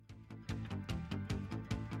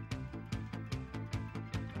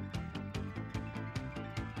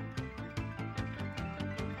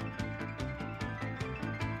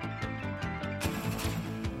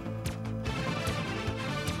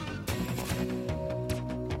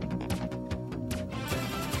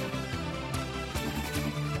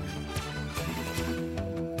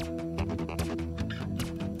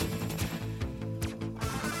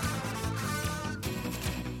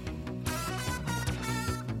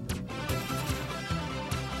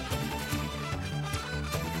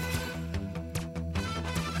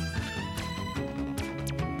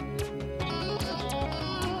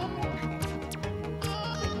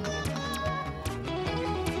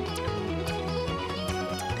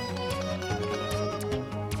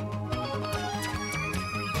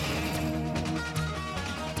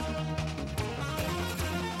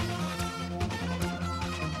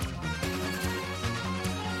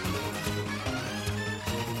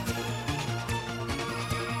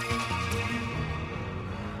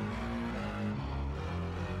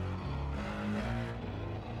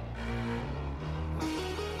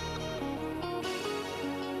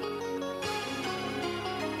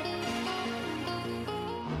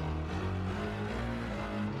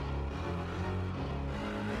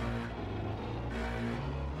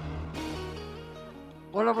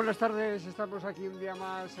Hola, buenas tardes. Estamos aquí un día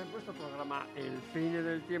más en vuestro programa, El Peine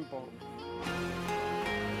del Tiempo.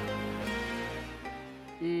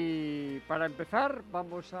 Y para empezar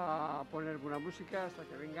vamos a poner buena música hasta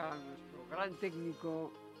que venga nuestro gran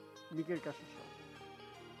técnico, Miquel Casuso.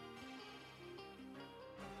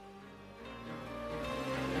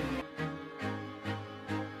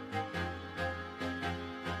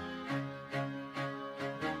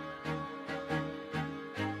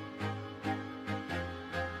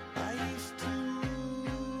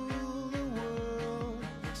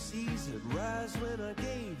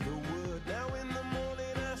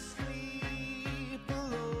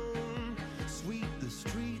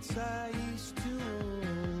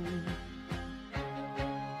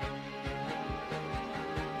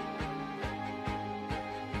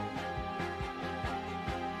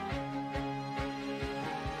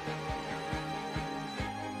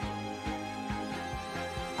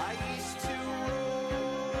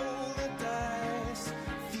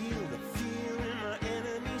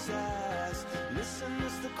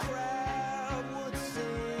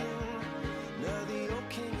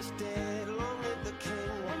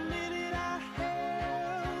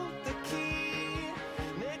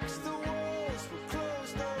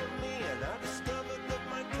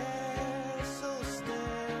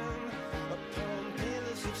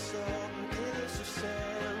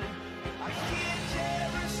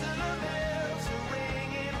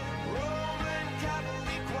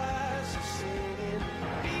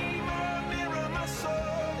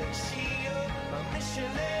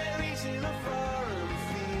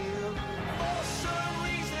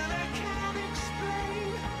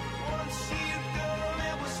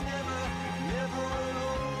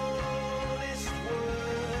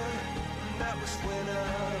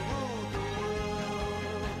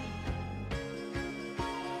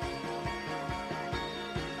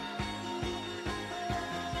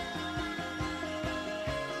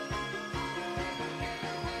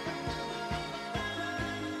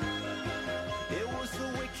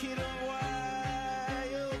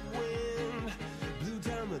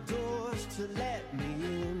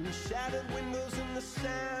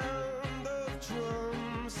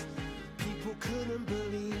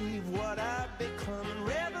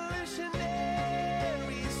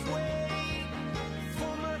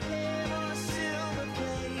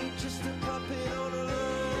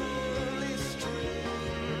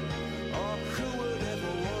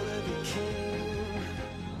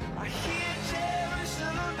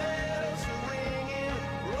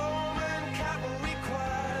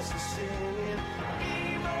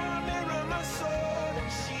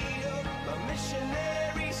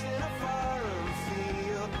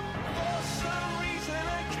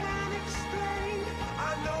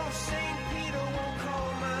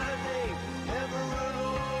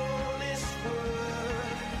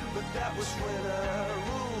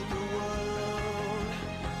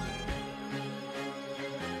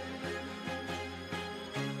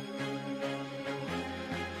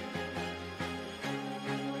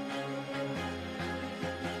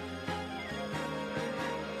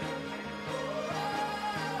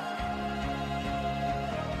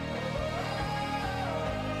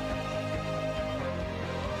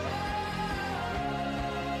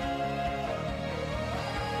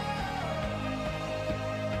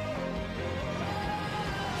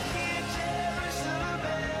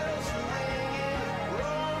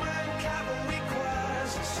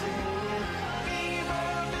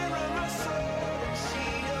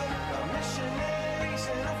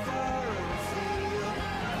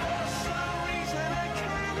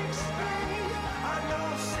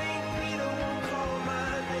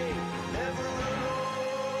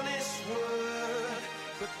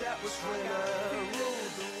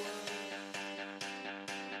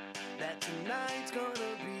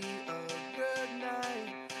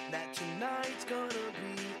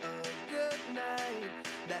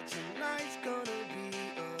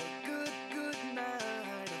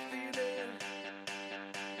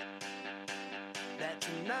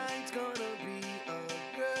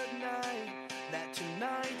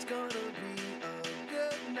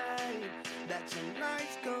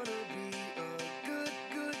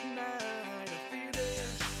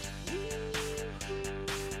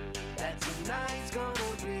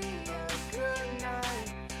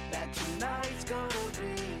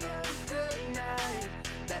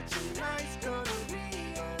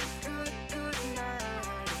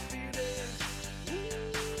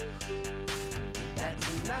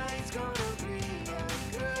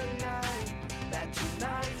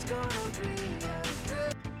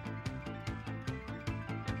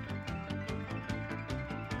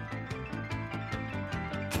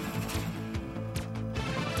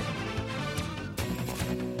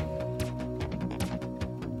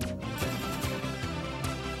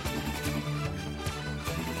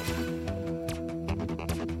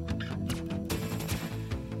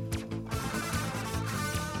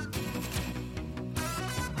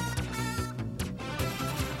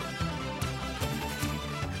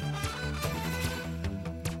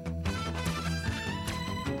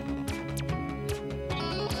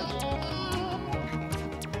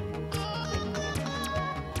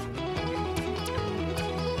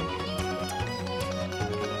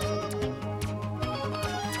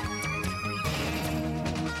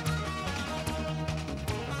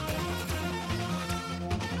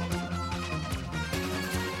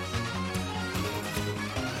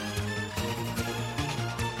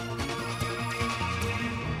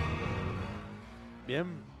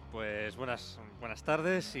 Bien, pues buenas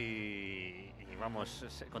tardes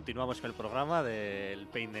continuamos con el programa del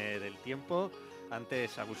Peine del Tiempo.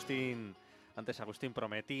 Antes Agustín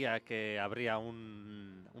prometía que habría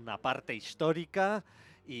una parte histórica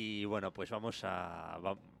y bueno, pues vamos a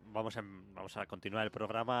continuar el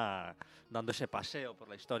programa dando ese paseo por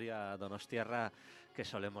la historia donostiarra que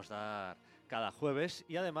solemos dar cada jueves.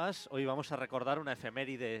 Y además hoy vamos a recordar una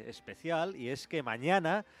efeméride especial, y es que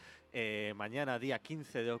mañana, día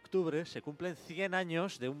 15 de octubre, se cumplen 100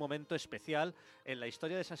 años de un momento especial en la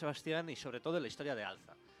historia de San Sebastián y sobre todo en la historia de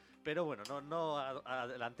Altza. Pero bueno, no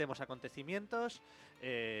adelantemos acontecimientos.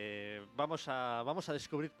 Vamos a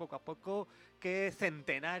descubrir poco a poco qué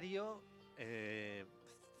centenario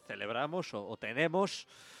celebramos o tenemos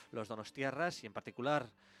los donostiarras, y en particular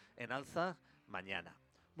en Altza, mañana.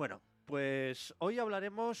 Bueno, pues hoy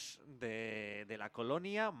hablaremos de la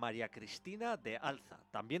Colonia Mª Cristina de Altza,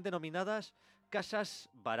 también denominadas Casas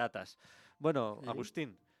Baratas. Bueno, Sí.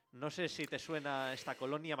 Agustín, no sé si te suena esta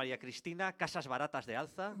Colonia Mª Cristina, Casas Baratas de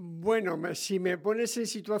Altza. Bueno, si me pones en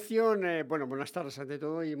situación, buenas tardes ante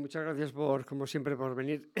todo y muchas gracias como siempre, por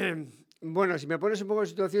venir. Bueno, si me pones un poco en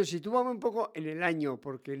situación, sitúame un poco en el año,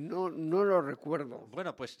 porque no lo recuerdo.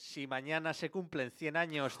 Bueno, pues si mañana se cumplen 100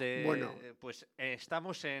 años de... Bueno. Pues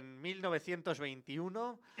estamos en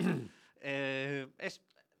 1921.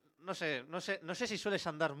 No sé si sueles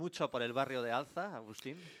andar mucho por el barrio de Altza,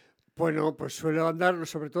 Agustín. Bueno, pues suelo andar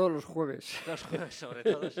sobre todo los jueves. Los jueves, sobre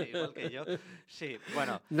todo, sí, igual que yo. Sí,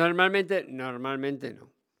 bueno. Normalmente no.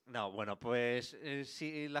 No, bueno, pues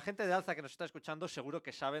si la gente de Altza que nos está escuchando seguro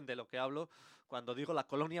que saben de lo que hablo cuando digo la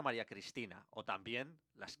Colonia Mª Cristina, o también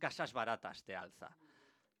las Casas Baratas de Altza.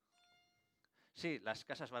 Sí, las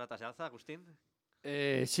Casas Baratas de Altza, Agustín.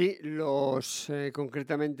 Sí,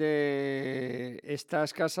 concretamente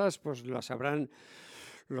estas casas pues las sabrán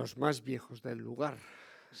los más viejos del lugar.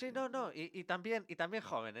 Sí, y también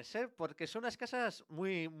jóvenes, porque son unas casas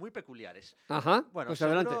muy, muy peculiares. Ajá, Bueno, pues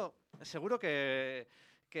adelante. Seguro que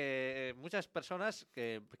muchas personas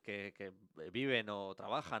que viven o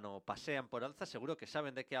trabajan o pasean por Altza seguro que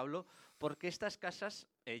saben de qué hablo, porque estas casas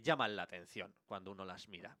llaman la atención cuando uno las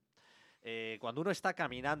mira. Cuando uno está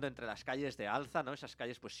caminando entre las calles de Altza, ¿no? Esas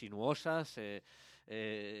calles pues sinuosas que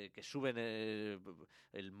suben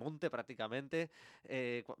el monte prácticamente,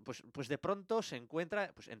 pues de pronto se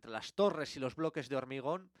encuentra, pues entre las torres y los bloques de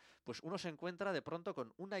hormigón, pues uno se encuentra de pronto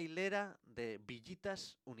con una hilera de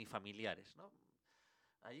villitas unifamiliares, ¿no?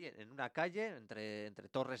 Allí en una calle, entre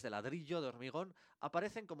torres de ladrillo, de hormigón,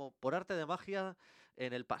 aparecen como por arte de magia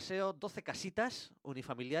en el paseo 12 casitas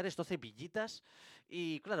unifamiliares, 12 villitas.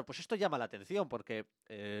 Y claro, pues esto llama la atención porque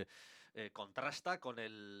contrasta con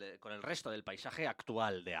el resto del paisaje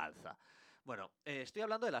actual de Altza. Bueno, estoy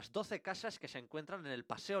hablando de las 12 casas que se encuentran en el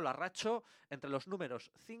Paseo Larracho entre los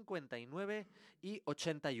números 59 y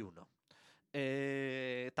 81.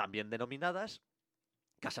 También denominadas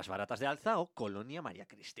Casas Baratas de Altza o Colonia Mª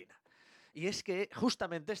Cristina. Y es que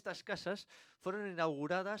justamente estas casas fueron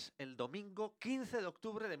inauguradas el domingo 15 de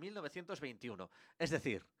octubre de 1921. Es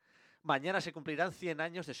decir, mañana se cumplirán 100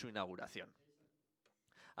 años de su inauguración.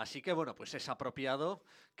 Así que bueno, pues es apropiado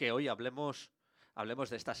que hoy hablemos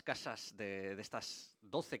de estas casas, de estas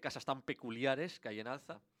 12 casas tan peculiares que hay en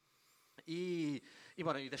Altza. Y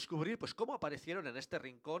descubrir pues cómo aparecieron en este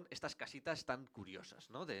rincón estas casitas tan curiosas,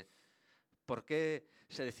 ¿no? De por qué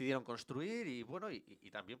se decidieron construir y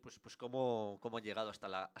también pues cómo han llegado hasta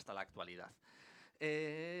la actualidad.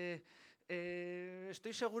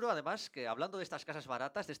 Estoy seguro, además, que hablando de estas casas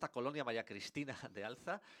baratas, de esta Colonia Mª Cristina de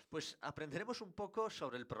Altza, pues aprenderemos un poco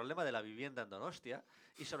sobre el problema de la vivienda en Donostia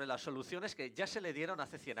y sobre las soluciones que ya se le dieron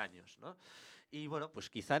hace 100 años, ¿no? Y bueno, pues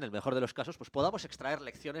quizá en el mejor de los casos pues podamos extraer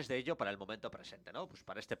lecciones de ello para el momento presente, ¿no? Pues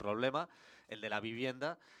para este problema, el de la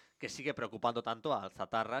vivienda, que sigue preocupando tanto a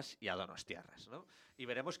alzatarras y a donostiarras, ¿no? Y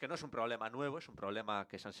veremos que no es un problema nuevo, es un problema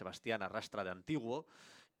que San Sebastián arrastra de antiguo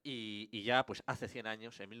y ya pues hace 100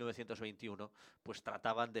 años, en 1921, pues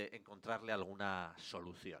trataban de encontrarle alguna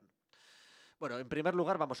solución. Bueno, en primer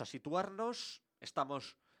lugar vamos a situarnos,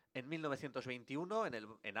 estamos en 1921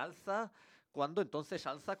 en Altza, cuando entonces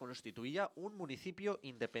Altza constituía un municipio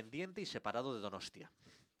independiente y separado de Donostia.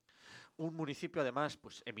 Un municipio además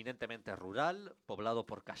pues eminentemente rural, poblado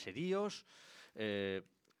por caseríos,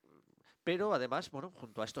 pero además, bueno,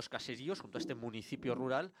 junto a estos caseríos, junto a este municipio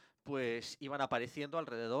rural, pues iban apareciendo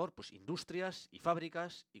alrededor pues industrias y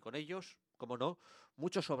fábricas, y con ellos, como no,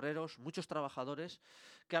 muchos obreros, muchos trabajadores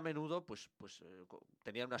que a menudo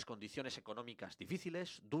tenían unas condiciones económicas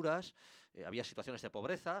difíciles, duras, había situaciones de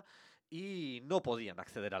pobreza y no podían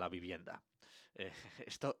acceder a la vivienda.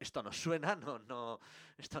 esto nos suena,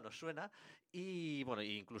 esto nos suena. Y bueno,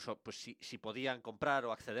 incluso pues, si podían comprar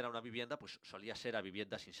o acceder a una vivienda, pues solía ser a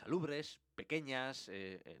viviendas insalubres, pequeñas,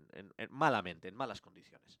 malamente, en malas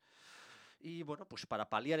condiciones. Y bueno, pues para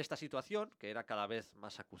paliar esta situación, que era cada vez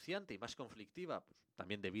más acuciante y más conflictiva, pues,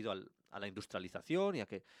 también debido a la industrialización y a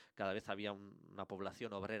que cada vez había una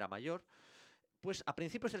población obrera mayor, pues a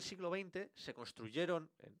principios del siglo XX se construyeron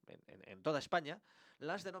en toda España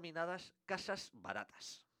las denominadas casas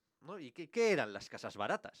baratas, ¿no? ¿Y qué eran las casas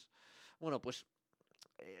baratas? Bueno, pues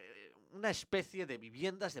una especie de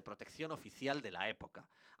viviendas de protección oficial de la época,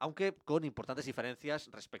 aunque con importantes diferencias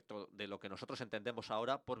respecto de lo que nosotros entendemos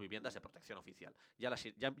ahora por viviendas de protección oficial. Ya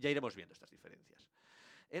iremos viendo estas diferencias.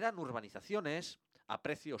 Eran urbanizaciones a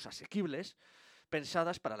precios asequibles,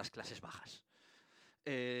 pensadas para las clases bajas.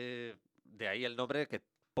 De ahí el nombre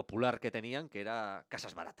popular que tenían, que era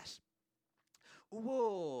casas baratas.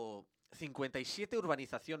 Hubo 57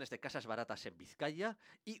 urbanizaciones de casas baratas en Vizcaya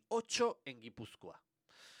y 8 en Guipúzcoa,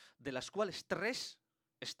 de las cuales 3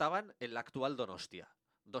 estaban en la actual Donostia.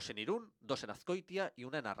 2 en Irún, 2 en Azkoitia y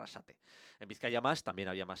 1 en Arrasate. En Vizcaya también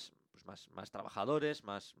había más trabajadores,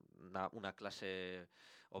 una clase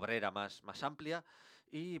obrera más amplia.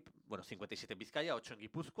 Y bueno, 57 en Vizcaya, 8 en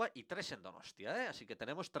Guipúzcoa y 3 en Donostia, ¿eh? Así que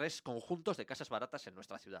tenemos 3 conjuntos de casas baratas en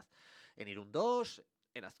nuestra ciudad. En Irún 2,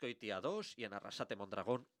 en Azkoitia 2 y en Arrasate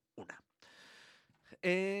Mondragón 1.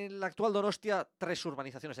 En la actual Donostia, 3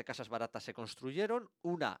 urbanizaciones de casas baratas se construyeron.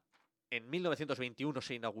 Una, en 1921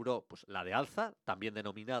 se inauguró pues, la de Altza, también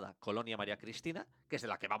denominada Colonia Mª Cristina, que es de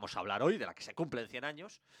la que vamos a hablar hoy, de la que se cumplen 100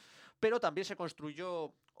 años. Pero también se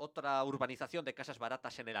construyó otra urbanización de casas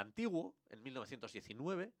baratas en el Antiguo, en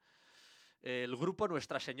 1919, el grupo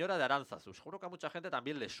Nuestra Señora de Aránzazu. Seguro que a mucha gente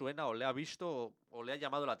también le suena o le ha visto o le ha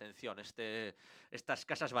llamado la atención estas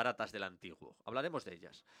casas baratas del Antiguo. Hablaremos de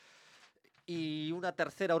ellas. Y una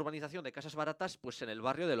tercera urbanización de casas baratas, pues en el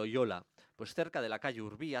barrio de Loyola, pues cerca de la calle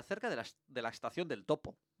Urbía, cerca de la estación del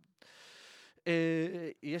Topo.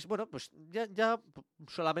 Y es bueno, pues ya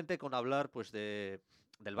solamente con hablar pues del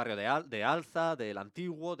barrio de Altza, del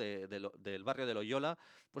Antiguo, del barrio de Loyola,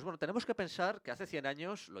 pues bueno, tenemos que pensar que hace 100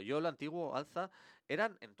 años Loyola, Antiguo, Altza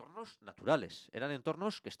eran entornos naturales, eran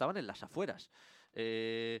entornos que estaban en las afueras,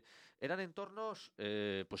 eran entornos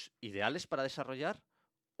pues ideales para desarrollar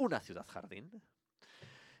una ciudad jardín.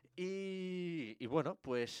 Y bueno,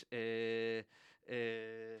 pues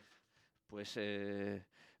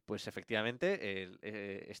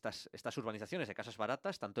efectivamente estas urbanizaciones de casas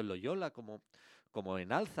baratas, tanto en Loyola como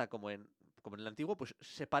en Altza, como en el Antiguo, pues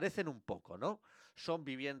se parecen un poco, ¿no? Son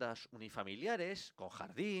viviendas unifamiliares, con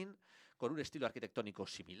jardín, con un estilo arquitectónico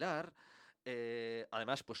similar.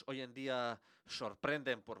 Además, pues hoy en día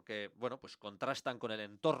sorprenden porque, bueno, pues contrastan con el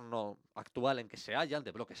entorno actual en que se hallan,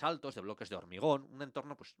 de bloques altos, de bloques de hormigón, un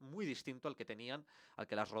entorno pues muy distinto al que tenían, al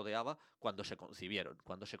que las rodeaba cuando se concibieron,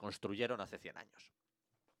 cuando se construyeron hace 100 años.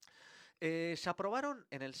 Se aprobaron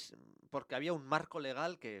porque había un marco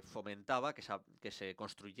legal que fomentaba que se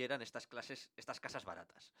construyeran estas casas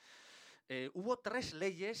baratas. Hubo 3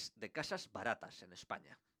 leyes de casas baratas en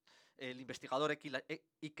España. El investigador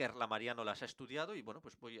Iker Lamariano las ha estudiado y bueno,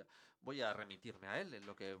 pues voy a remitirme a él en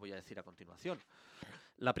lo que voy a decir a continuación.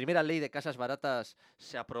 La primera ley de casas baratas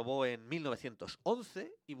se aprobó en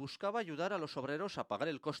 1911 y buscaba ayudar a los obreros a pagar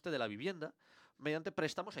el coste de la vivienda mediante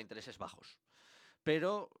préstamos a intereses bajos,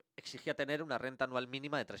 pero exigía tener una renta anual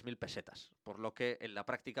mínima de 3.000 pesetas, por lo que en la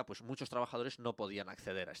práctica pues muchos trabajadores no podían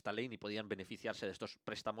acceder a esta ley ni podían beneficiarse de estos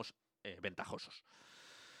préstamos ventajosos.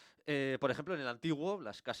 Por ejemplo, en el Antiguo,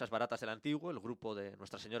 las casas baratas del Antiguo, el grupo de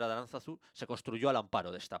Nuestra Señora de Aránzazu, se construyó al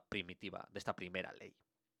amparo de esta primera ley.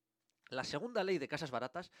 La segunda ley de casas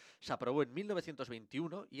baratas se aprobó en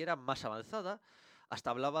 1921 y era más avanzada,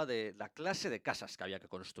 hasta hablaba de la clase de casas que había que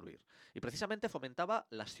construir. Y precisamente fomentaba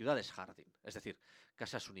las ciudades jardín, es decir,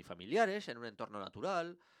 casas unifamiliares en un entorno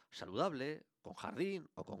natural, saludable, con jardín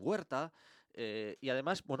o con huerta, y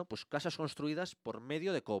además, bueno, pues casas construidas por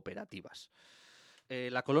medio de cooperativas.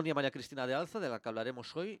 La Colonia Mª Cristina de Altza, de la que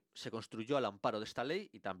hablaremos hoy, se construyó al amparo de esta ley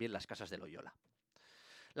y también las casas de Loyola.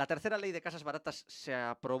 La tercera ley de casas baratas se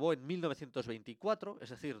aprobó en 1924, es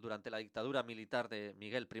decir, durante la dictadura militar de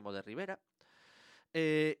Miguel Primo de Rivera,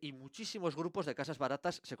 y muchísimos grupos de casas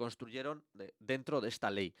baratas se construyeron dentro de esta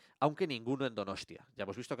ley, aunque ninguno en Donostia. Ya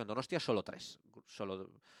hemos visto que en Donostia solo 3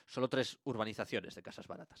 urbanizaciones de casas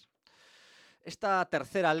baratas. Esta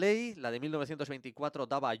tercera ley, la de 1924,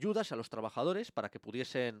 daba ayudas a los trabajadores para que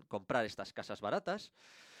pudiesen comprar estas casas baratas,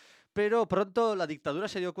 Pero pronto la dictadura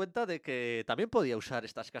se dio cuenta de que también podía usar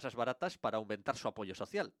estas casas baratas para aumentar su apoyo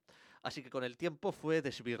social. Así que con el tiempo fue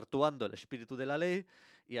desvirtuando el espíritu de la ley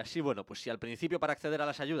y así, bueno, pues si al principio para acceder a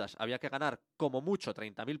las ayudas había que ganar como mucho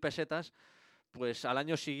 30.000 pesetas, pues al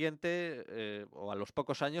año siguiente o a los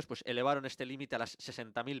pocos años pues elevaron este límite a las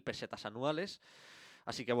 60.000 pesetas anuales.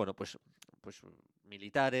 Así que bueno, pues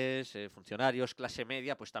militares, funcionarios, clase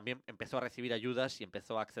media, pues también empezó a recibir ayudas y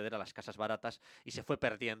empezó a acceder a las casas baratas y se fue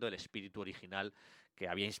perdiendo el espíritu original que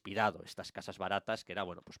había inspirado estas casas baratas, que era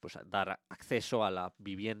bueno, pues dar acceso a la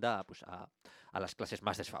vivienda pues, a las clases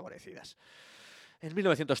más desfavorecidas. En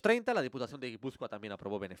 1930 la Diputación de Guipúzcoa también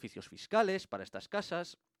aprobó beneficios fiscales para estas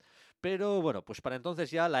casas, pero bueno, pues para entonces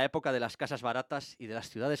ya la época de las casas baratas y de las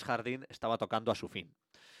ciudades jardín estaba tocando a su fin.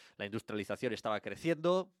 La industrialización estaba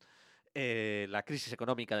creciendo, la crisis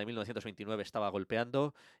económica de 1929 estaba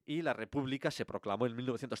golpeando y la República se proclamó en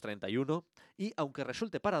 1931 y, aunque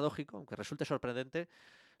resulte paradójico, aunque resulte sorprendente,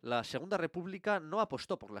 la Segunda República no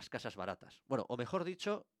apostó por las casas baratas. Bueno, o mejor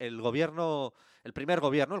dicho, el primer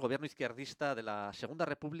gobierno, el gobierno izquierdista de la Segunda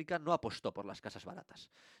República no apostó por las casas baratas.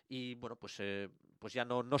 Y bueno, pues ya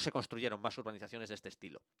no se construyeron más urbanizaciones de este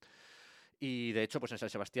estilo. Y de hecho, pues en San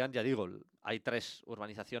Sebastián, ya digo, hay 3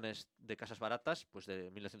 urbanizaciones de casas baratas, pues de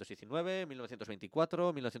 1919,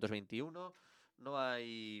 1924, 1921. No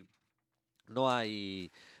hay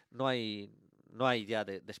ya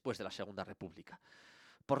después de la Segunda República.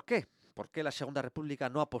 ¿Por qué? ¿Por qué la Segunda República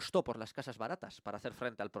no apostó por las casas baratas para hacer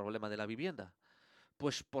frente al problema de la vivienda?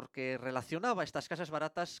 Pues porque relacionaba estas casas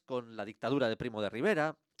baratas con la dictadura de Primo de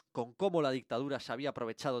Rivera, con cómo la dictadura se había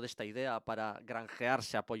aprovechado de esta idea para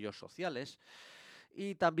granjearse apoyos sociales,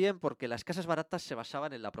 y también porque las casas baratas se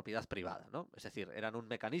basaban en la propiedad privada, ¿no? Es decir, eran un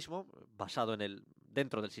mecanismo basado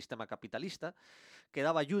dentro del sistema capitalista que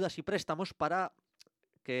daba ayudas y préstamos para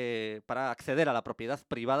acceder a la propiedad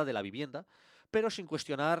privada de la vivienda, pero sin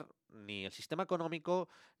cuestionar ni el sistema económico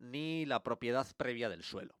ni la propiedad previa del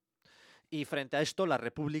suelo. Y frente a esto, la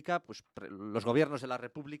República, pues los gobiernos de la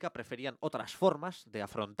República preferían otras formas de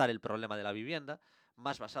afrontar el problema de la vivienda,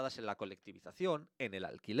 más basadas en la colectivización, en el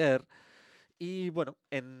alquiler y, bueno,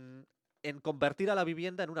 en convertir a la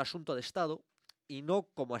vivienda en un asunto de Estado y no,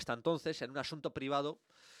 como hasta entonces, en un asunto privado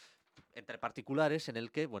entre particulares en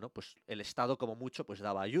el que, bueno, pues el Estado como mucho pues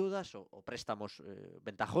daba ayudas o préstamos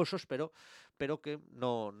ventajosos, pero que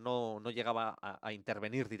no llegaba a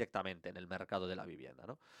intervenir directamente en el mercado de la vivienda,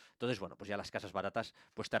 ¿no? Entonces, bueno, pues ya las casas baratas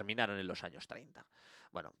pues terminaron en los años 30.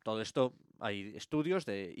 Bueno, todo esto, hay estudios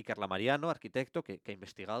de Iker Lamariano, arquitecto, que ha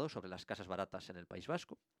investigado sobre las casas baratas en el País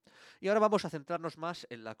Vasco. Y ahora vamos a centrarnos más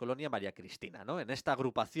en la Colonia Mª Cristina, ¿no? En esta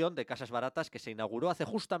agrupación de casas baratas que se inauguró hace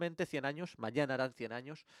justamente 100 años, mañana harán 100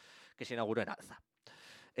 años, que se inauguró en Altza.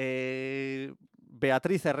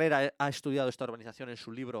 Beatriz Herrera ha estudiado esta urbanización en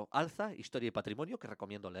su libro Altza, Historia y Patrimonio, que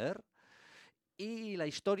recomiendo leer. Y la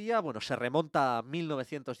historia, bueno, se remonta a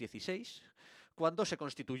 1916, cuando se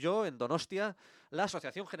constituyó en Donostia la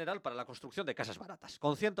Asociación General para la Construcción de Casas Baratas,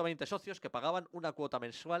 con 120 socios que pagaban una cuota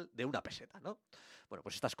mensual de 1 peseta, ¿no? Bueno,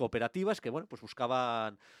 pues estas cooperativas que, bueno, pues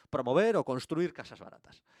buscaban promover o construir casas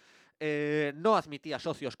baratas. No admitía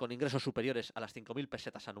socios con ingresos superiores a las 5.000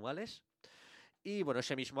 pesetas anuales. Y bueno,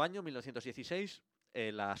 ese mismo año, 1916,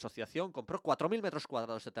 la asociación compró 4.000 metros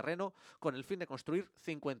cuadrados de terreno con el fin de construir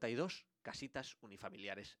 52 casitas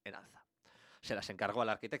unifamiliares en Altza. Se las encargó al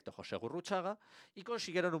arquitecto José Gurruchaga y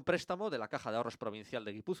consiguieron un préstamo de la Caja de Ahorros Provincial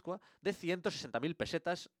de Guipúzcoa de 160.000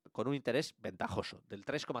 pesetas con un interés ventajoso, del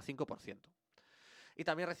 3,5%. Y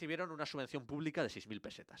también recibieron una subvención pública de 6.000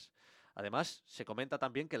 pesetas. Además, se comenta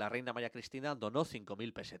también que la reina Mª Cristina donó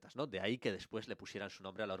 5.000 pesetas, ¿no? De ahí que después le pusieran su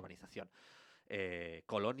nombre a la urbanización.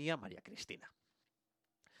 Colonia Mª Cristina.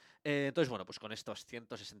 Entonces, bueno, pues con estos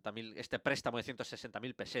 160.000, este préstamo de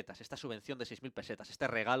 160.000 pesetas, esta subvención de 6.000 pesetas, este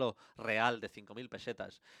regalo real de 5.000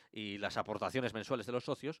 pesetas y las aportaciones mensuales de los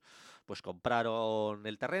socios, pues compraron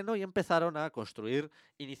el terreno y empezaron a construir.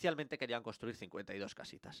 Inicialmente querían construir 52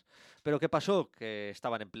 casitas. Pero ¿qué pasó? Que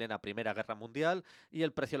estaban en plena Primera Guerra Mundial y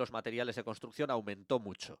el precio de los materiales de construcción aumentó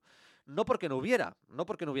mucho. No porque no hubiera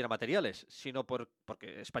materiales, sino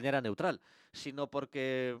porque España era neutral, sino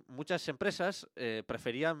porque muchas empresas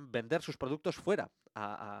preferían vender sus productos fuera,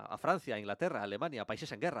 a Francia, a Inglaterra, a Alemania, a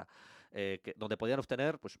países en guerra, donde podían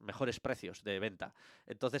obtener pues, mejores precios de venta.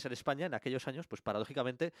 Entonces en España, en aquellos años, pues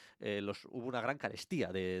paradójicamente hubo una gran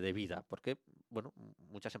carestía de vida, porque bueno,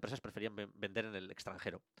 muchas empresas preferían vender en el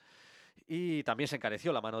extranjero. Y también se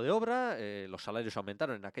encareció la mano de obra, los salarios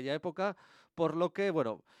aumentaron en aquella época, por lo que,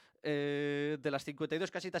 bueno, de las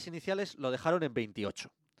 52 casitas iniciales lo dejaron en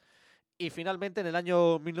 28. Y finalmente en el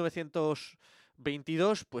año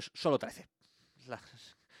 1922, pues solo 13.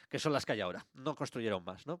 que son las que hay ahora. No construyeron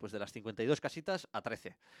más, ¿no? Pues de las 52 casitas a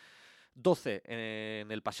 13. 12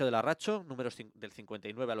 en el Paseo del Arracho, números del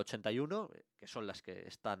 59 al 81, que son las que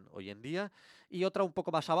están hoy en día, y otra un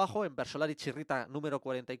poco más abajo, en Bersolari Chirrita, número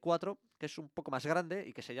 44, que es un poco más grande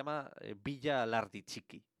y que se llama Villa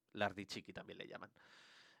Lardichiqui. Lardichiqui también le llaman.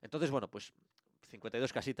 Entonces, bueno, pues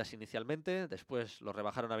 52 casitas inicialmente, después lo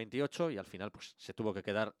rebajaron a 28 y al final pues se tuvo que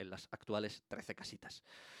quedar en las actuales 13 casitas.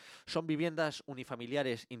 Son viviendas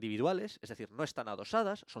unifamiliares individuales, es decir, no están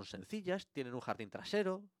adosadas, son sencillas, tienen un jardín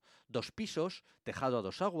trasero, 2 pisos, tejado a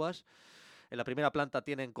 2 aguas. En la primera planta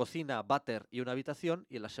tienen cocina, váter y una habitación,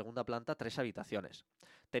 y en la segunda planta 3 habitaciones.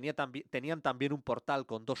 Tenían también un portal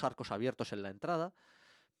con 2 arcos abiertos en la entrada,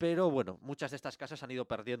 pero bueno, muchas de estas casas han ido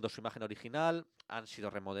perdiendo su imagen original, han sido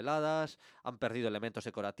remodeladas, han perdido elementos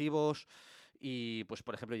decorativos y, pues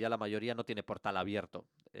por ejemplo, ya la mayoría no tiene portal abierto.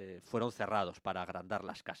 Fueron cerrados para agrandar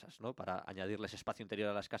las casas, ¿no? Para añadirles espacio interior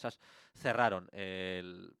a las casas, cerraron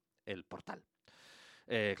el portal.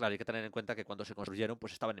 Claro, hay que tener en cuenta que cuando se construyeron,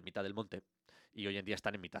 pues estaban en mitad del monte y hoy en día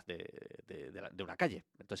están en mitad de una calle.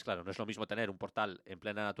 Entonces, claro, no es lo mismo tener un portal en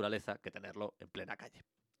plena naturaleza que tenerlo en plena calle.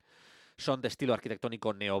 Son de estilo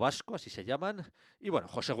arquitectónico neovasco, así se llaman. Y bueno,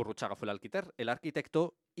 José Gurruchaga fue el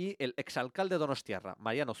arquitecto, y el exalcalde de Donostiarra,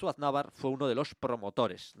 Mariano Zuaznavar, fue uno de los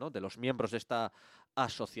promotores, ¿no? De los miembros de esta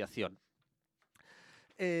asociación.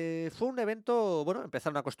 Fue un evento, bueno,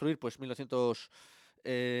 empezaron a construir pues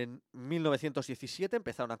en 1917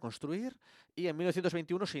 empezaron a construir y en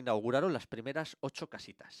 1921 se inauguraron las primeras 8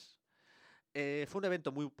 casitas. Fue un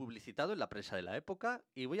evento muy publicitado en la prensa de la época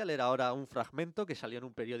y voy a leer ahora un fragmento que salió en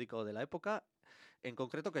un periódico de la época, en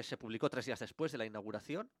concreto que se publicó 3 días después de la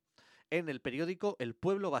inauguración, en el periódico El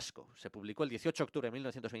Pueblo Vasco. Se publicó el 18 de octubre de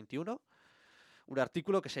 1921 un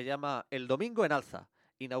artículo que se llama El domingo en Altza,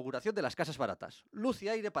 inauguración de las Casas Baratas, luz y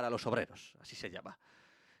aire para los obreros, así se llama.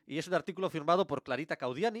 Y es un artículo firmado por Clarita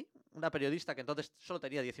Caudiani, una periodista que entonces solo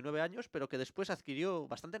tenía 19 años, pero que después adquirió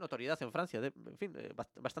bastante notoriedad en Francia. En fin,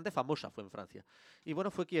 bastante famosa fue en Francia. Y bueno,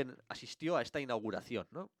 fue quien asistió a esta inauguración,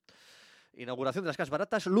 ¿no? Inauguración de las Casas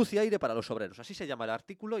Baratas, luz y aire para los obreros. Así se llama el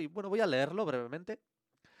artículo y bueno, voy a leerlo brevemente.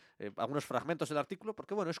 Algunos fragmentos del artículo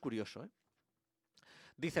porque bueno, es curioso, ¿eh?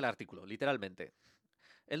 Dice el artículo, literalmente.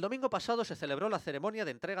 El domingo pasado se celebró la ceremonia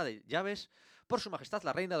de entrega de llaves por Su Majestad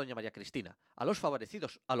la Reina Doña Mª Cristina a los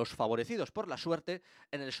favorecidos por la suerte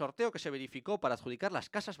en el sorteo que se verificó para adjudicar las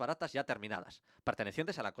casas baratas ya terminadas,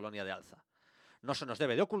 pertenecientes a la Colonia de Altza. No se nos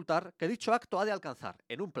debe de ocultar que dicho acto ha de alcanzar,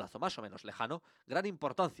 en un plazo más o menos lejano, gran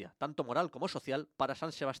importancia, tanto moral como social, para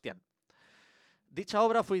San Sebastián. Dicha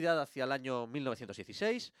obra fue ideada hacia el año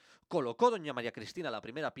 1916, colocó Doña Mª Cristina la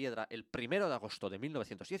primera piedra el 1 de agosto de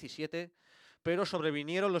 1917, pero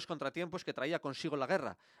sobrevinieron los contratiempos que traía consigo la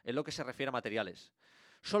guerra, en lo que se refiere a materiales.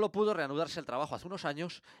 Solo pudo reanudarse el trabajo hace unos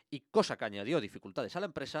años y, cosa que añadió dificultades a la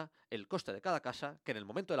empresa, el coste de cada casa, que en el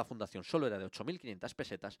momento de la fundación solo era de 8.500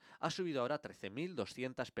 pesetas, ha subido ahora a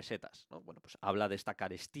 13.200 pesetas, ¿no? Bueno, pues habla de esta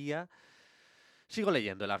carestía. Sigo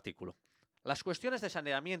leyendo el artículo. Las cuestiones de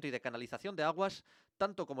saneamiento y de canalización de aguas,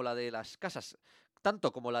 tanto como la de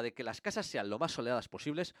que las casas sean lo más soleadas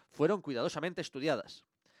posibles, fueron cuidadosamente estudiadas.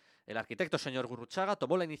 El arquitecto señor Gurruchaga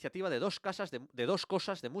tomó la iniciativa de dos cosas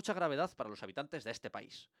de mucha gravedad para los habitantes de este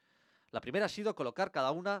país. La primera ha sido colocar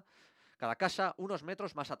cada casa unos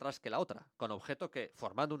metros más atrás que la otra, con objeto que,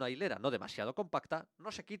 formando una hilera no demasiado compacta,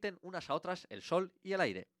 no se quiten unas a otras el sol y el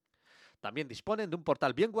aire. También disponen de un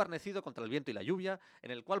portal bien guarnecido contra el viento y la lluvia,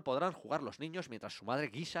 en el cual podrán jugar los niños mientras su madre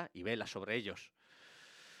guisa y vela sobre ellos.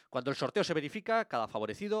 Cuando el sorteo se verifica, cada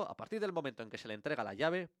favorecido, a partir del momento en que se le entrega la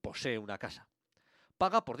llave, posee una casa.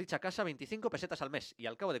 Paga por dicha casa 25 pesetas al mes y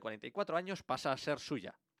al cabo de 44 años pasa a ser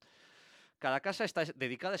suya. Cada casa está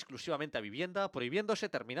dedicada exclusivamente a vivienda, prohibiéndose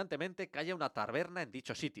terminantemente que haya una taberna en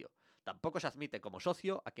dicho sitio. Tampoco se admite como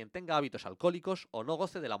socio a quien tenga hábitos alcohólicos o no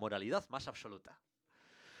goce de la moralidad más absoluta.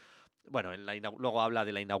 Bueno, luego habla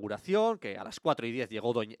de la inauguración, que a las 4:10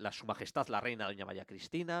 llegó Su Majestad la Reina Doña Mª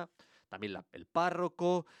Cristina, también el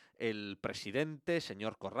párroco, el presidente,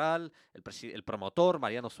 señor Corral, el promotor,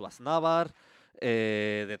 Mariano Zuaznavar.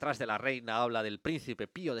 Detrás de la reina habla del príncipe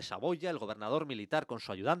Pío de Saboya, el gobernador militar con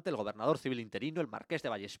su ayudante, el gobernador civil interino, el marqués de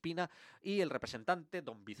Vallespina y el representante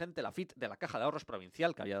don Vicente Lafitte de la Caja de Ahorros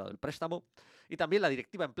Provincial, que había dado el préstamo, y también la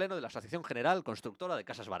directiva en pleno de la Asociación General Constructora de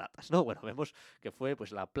Casas Baratas, ¿no? Bueno, vemos que fue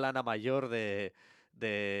pues la plana mayor de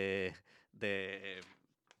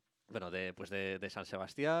San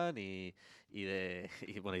Sebastián y de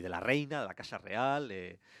la reina, de la Casa Real,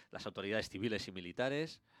 las autoridades civiles y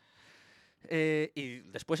militares. Y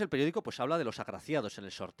después el periódico pues habla de los agraciados en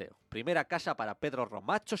el sorteo. Primera casa para Pedro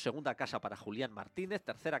Romacho, segunda casa para Julián Martínez,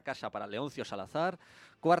 tercera casa para Leoncio Salazar,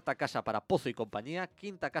 cuarta casa para Pozo y compañía,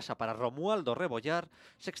 quinta casa para Romualdo Rebollar,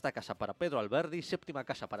 sexta casa para Pedro Alberdi, séptima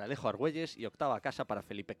casa para Alejo Argüelles y octava casa para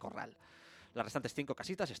Felipe Corral. Las restantes 5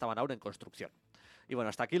 casitas estaban ahora en construcción. Y bueno,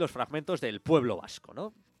 hasta aquí los fragmentos del Pueblo Vasco,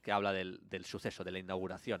 ¿no? Que habla del suceso, de la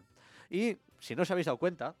inauguración. Y, si no os habéis dado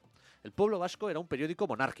cuenta, el Pueblo Vasco era un periódico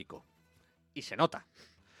monárquico. Y se nota.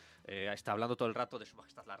 Está hablando todo el rato de Su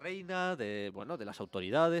Majestad la Reina, de las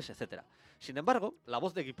autoridades, etc. Sin embargo, La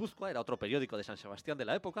Voz de Guipúzcoa era otro periódico de San Sebastián de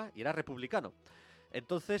la época y era republicano.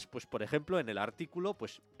 Entonces, pues por ejemplo, en el artículo,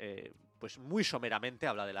 pues muy someramente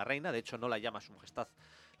habla de la reina. De hecho, no la llama Su Majestad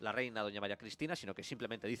la Reina Doña Mª Cristina, sino que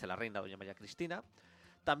simplemente dice la Reina Doña Mª Cristina.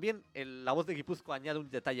 También La Voz de Guipúzcoa añade un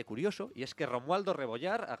detalle curioso, y es que Romualdo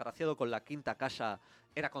Rebollar, agraciado con la quinta casa,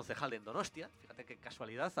 era concejal en Donostia. Fíjate qué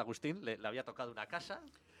casualidad, Agustín, le había tocado una casa.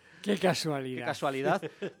 ¡Qué casualidad! ¡Qué casualidad!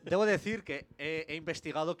 Debo decir que he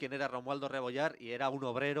investigado quién era Romualdo Rebollar y era un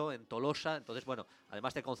obrero en Tolosa. Entonces, bueno,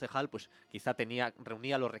 además de concejal, pues quizá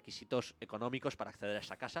reunía los requisitos económicos para acceder a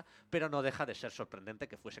esa casa, pero no deja de ser sorprendente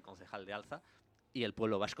que fuese concejal de Altza y el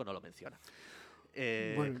pueblo vasco no lo menciona.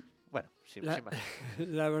 Bueno, sin más.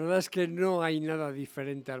 La verdad es que no hay nada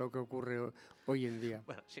diferente a lo que ocurre hoy en día.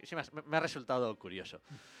 Bueno, sin más, me ha resultado curioso.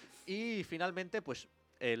 Y finalmente, pues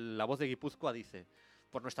La Voz de Guipúzcoa dice: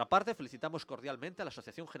 por nuestra parte, felicitamos cordialmente a la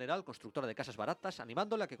Asociación General Constructora de Casas Baratas,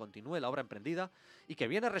 animándola a que continúe la obra emprendida y que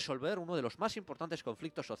viene a resolver uno de los más importantes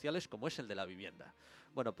conflictos sociales como es el de la vivienda.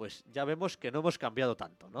 Bueno, pues ya vemos que no hemos cambiado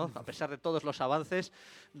tanto, ¿no? A pesar de todos los avances,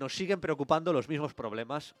 nos siguen preocupando los mismos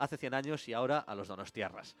problemas hace 100 años y ahora a los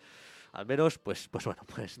donostiarras. Al menos, pues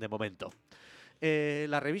de momento.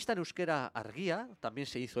 La revista en euskera Argia también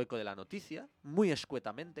se hizo eco de la noticia, muy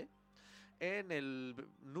escuetamente, en el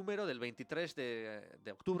número del 23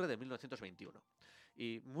 de octubre de 1921.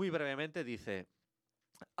 Y muy brevemente dice: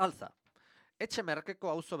 Altza, etxe merkeko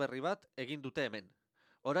auzo berri bat egin dute hemen.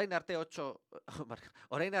 Orain arte 8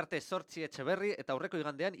 etxe berri eta aurreko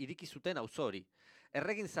igandean iriki zuten auzo hori.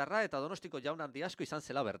 Erregin zarra eta Donostiko jaun handi asko izan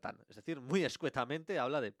zela bertan. Es decir, muy escuetamente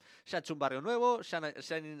habla de: se ha hecho un barrio nuevo, se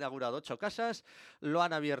han inaugurado 8 casas, lo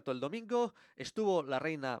han abierto el domingo, estuvo la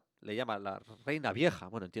reina, le llama la reina vieja,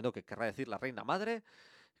 bueno, entiendo que querrá decir la reina madre,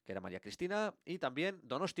 que era Mª Cristina, y también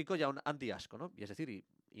Donostiko jaun handi asko, ¿no? Y es decir,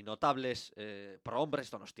 y notables prohombres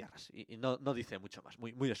donostiarras. Y no dice mucho más,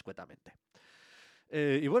 muy escuetamente.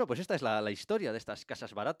 Y bueno, pues esta es la historia de estas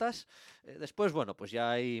casas baratas. Después, bueno, pues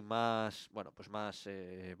ya hay más,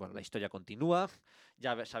 la historia continúa.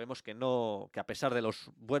 Ya sabemos que a pesar de los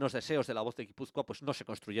buenos deseos de La Voz de Guipúzcoa, pues no se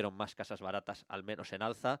construyeron más casas baratas, al menos en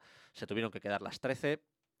Altza. Se tuvieron que quedar las 13.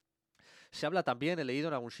 Se habla también, he leído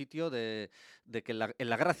en algún sitio, de que en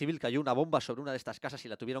la guerra civil cayó una bomba sobre una de estas casas y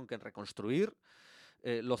la tuvieron que reconstruir.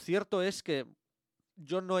 Lo cierto es que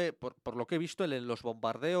yo por lo que he visto en los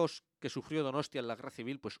bombardeos que sufrió Donostia en la guerra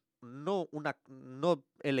civil, pues no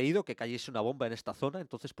he leído que cayese una bomba en esta zona,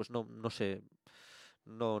 entonces pues no sé,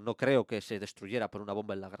 no creo que se destruyera por una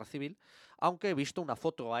bomba en la guerra civil, aunque he visto una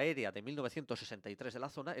foto aérea de 1963 de la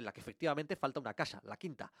zona en la que efectivamente falta una casa, la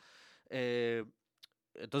quinta.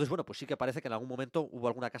 Entonces, bueno, pues sí que parece que en algún momento hubo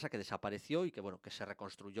alguna casa que desapareció y que se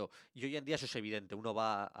reconstruyó. Y hoy en día eso es evidente. Uno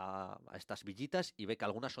va a estas villitas y ve que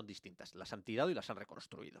algunas son distintas. Las han tirado y las han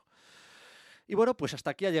reconstruido. Y bueno, pues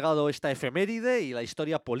hasta aquí ha llegado esta efeméride y la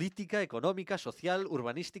historia política, económica, social,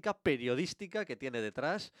 urbanística, periodística que tiene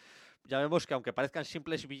detrás. Ya vemos que aunque parezcan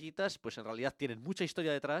simples villitas, pues en realidad tienen mucha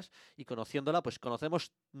historia detrás, y conociéndola, pues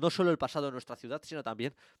conocemos no solo el pasado de nuestra ciudad, sino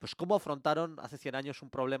también pues cómo afrontaron hace 100 años un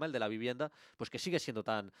problema, el de la vivienda, pues que sigue siendo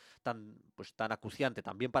tan acuciante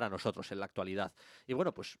también para nosotros en la actualidad. Y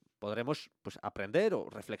bueno, pues podremos aprender o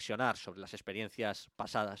reflexionar sobre las experiencias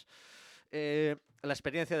pasadas. La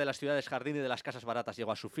experiencia de las ciudades jardín y de las casas baratas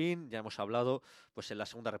llegó a su fin. Ya hemos hablado, pues en la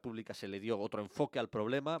Segunda República se le dio otro enfoque al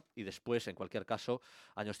problema, y después, en cualquier caso,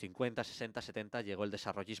 años 50, 60, 70, llegó el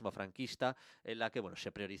desarrollismo franquista, en la que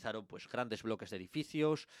se priorizaron pues grandes bloques de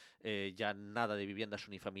edificios, ya nada de viviendas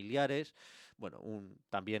unifamiliares.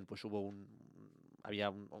 También pues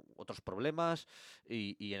había otros problemas,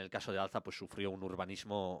 y en el caso de Altza pues sufrió un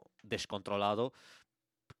urbanismo descontrolado,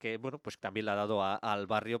 que pues también le ha dado al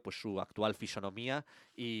barrio pues su actual fisonomía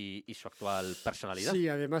y su actual personalidad. Sí,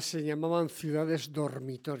 además se llamaban ciudades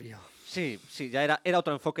dormitorio. Sí, ya era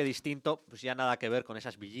otro enfoque distinto, pues ya nada que ver con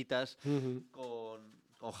esas villitas,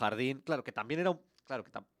 con jardín. Claro, que también era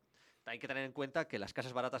hay que tener en cuenta que las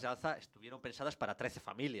casas baratas de Altza estuvieron pensadas para 13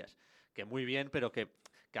 familias, que muy bien, pero que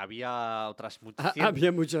había otras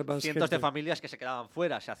había muchas más cientos gente de familias que se quedaban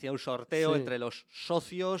fuera. Se hacía un sorteo Sí. entre los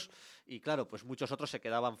socios y, claro, pues muchos otros se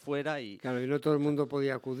quedaban fuera. Claro, y no todo el mundo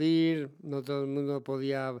podía acudir, no todo el mundo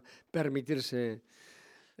podía permitirse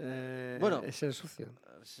Bueno, ser socio.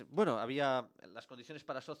 Bueno, las condiciones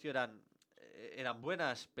para socio eran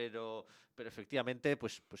buenas, pero efectivamente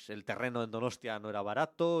pues el terreno en Donostia no era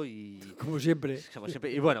barato y Como siempre.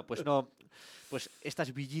 y bueno, pues no, pues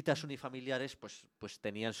estas villitas unifamiliares pues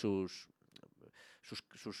tenían sus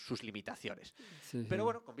limitaciones. Sí, Pero sí.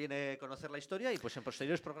 bueno, conviene conocer la historia y pues en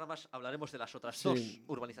posteriores programas hablaremos de las otras Sí. dos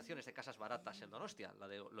urbanizaciones de casas baratas en Donostia, la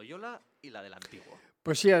de Loyola y la del Antiguo.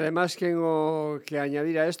 Pues sí, además tengo que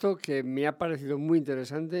añadir a esto que me ha parecido muy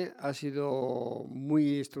interesante, ha sido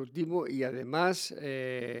muy instructivo y además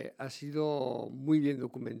ha sido muy bien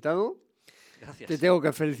documentado. Gracias. Te tengo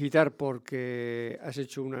que felicitar porque has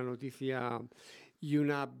hecho una noticia y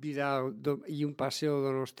una vida y un paseo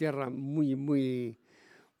donostiarra muy, muy,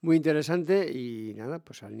 muy interesante y nada,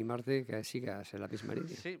 pues animarte que sigas en la misma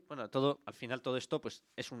línea. Sí, bueno, al final todo esto pues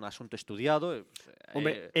es un asunto estudiado.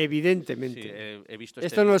 Hombre, evidentemente. Sí, he visto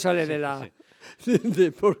esto no sale sí, de la... sí.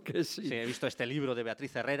 de porque sí. Sí, he visto este libro de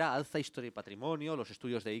Beatriz Herrera, Altza, historia y patrimonio, los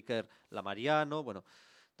estudios de Iker Lamariano. Bueno,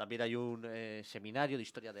 también hay un seminario de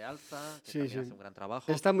historia de Altza que también hace un gran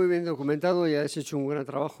trabajo. Está muy bien documentado y has hecho un gran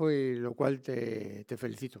trabajo y lo cual te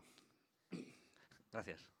felicito.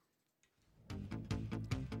 Gracias.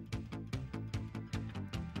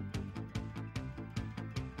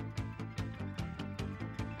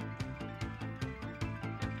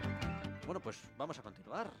 Bueno, pues vamos a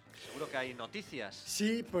continuar. Seguro que hay noticias.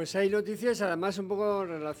 Sí, pues hay noticias además un poco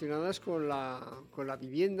relacionadas con la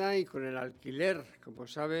vivienda y con el alquiler. Como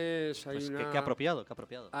sabes, hay Pues una... qué apropiado, qué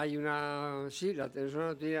apropiado. Hay una... Sí, es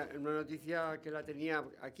una noticia que la tenía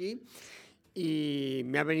aquí y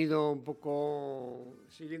me ha venido un poco...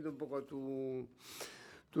 siguiendo un poco tu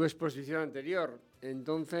exposición anterior.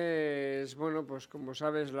 Entonces, bueno, pues como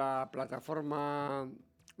sabes, la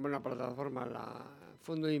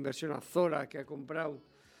Fondo de Inversión Azora, que ha comprado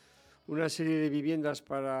una serie de viviendas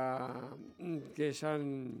para que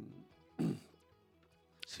sean...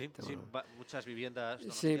 Sí, muchas viviendas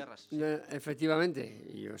Sí, donostiarras. Sí. Efectivamente,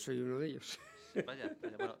 y yo soy uno de ellos. Vaya,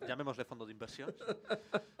 bueno, llamémosle fondo de inversión.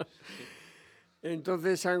 Sí.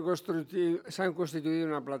 Entonces se han constituido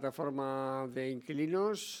una plataforma de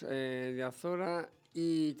inquilinos de Azora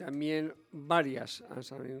y también varias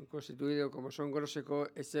se han constituido, como son Groseko,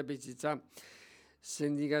 s.XX,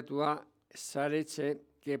 Sindikatua, s.XX,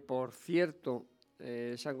 que por cierto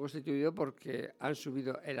se han constituido porque han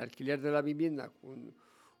subido el alquiler de la vivienda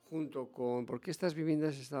junto con... porque estas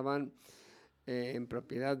viviendas estaban en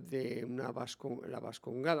propiedad de la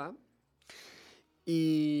Vascongada.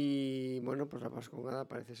 Y bueno, pues la Vascongada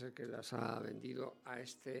parece ser que las ha vendido a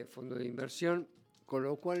este fondo de inversión, con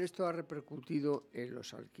lo cual esto ha repercutido en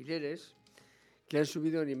los alquileres, que han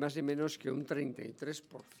subido ni más ni menos que un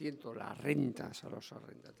 33% las rentas a los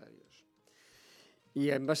arrendatarios. Y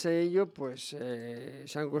en base a ello, pues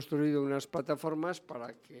se han construido unas plataformas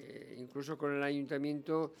para que, incluso con el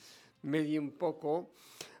ayuntamiento, medie un poco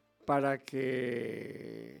para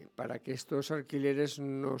que estos alquileres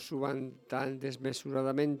no suban tan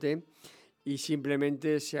desmesuradamente y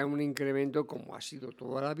simplemente sea un incremento, como ha sido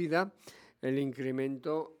toda la vida, el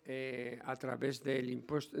incremento a través del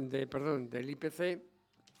IPC,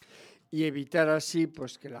 y evitar así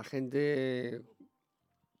pues que la gente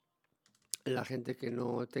que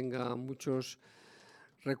no tenga muchos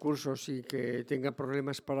recursos y que tenga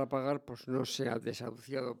problemas para pagar, pues no sea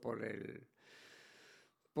desahuciado por el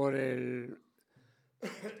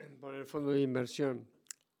fondo de inversión.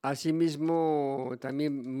 Asimismo,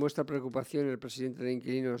 también muestra preocupación el presidente de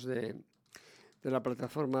inquilinos de la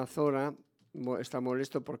plataforma Azora. Está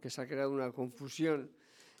molesto porque se ha creado una confusión,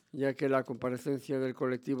 ya que la comparecencia del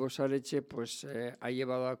colectivo s.XX pues, ha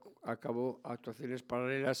llevado a cabo actuaciones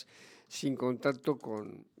paralelas sin contacto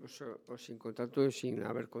sin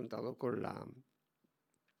haber contado con la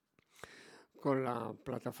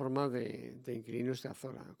plataforma de inquilinos de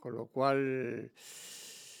Azora, con lo cual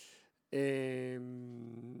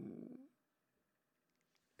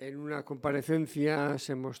en una comparecencia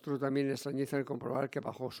se mostró también extrañeza al comprobar que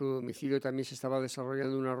bajo su domicilio también se estaba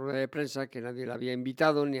desarrollando una rueda de prensa que nadie le había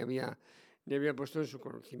invitado ni había puesto en su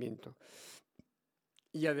conocimiento.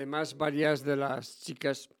 Y además varias de las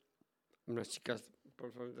chicas, unas chicas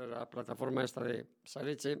de la plataforma esta de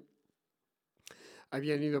s.XX,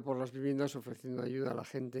 habían ido por las viviendas ofreciendo ayuda a la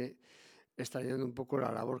gente, extrañando un poco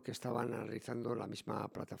la labor que estaban realizando la misma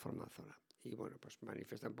plataforma Azora. y bueno, pues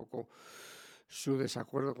manifiesta un poco su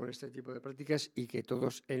desacuerdo con este tipo de prácticas y que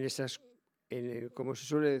todos como se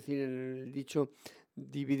suele decir en el dicho,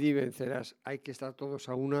 divide y vencerás. Hay que estar todos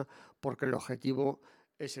a una porque el objetivo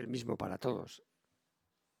es el mismo para todos.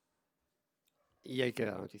 Y ahí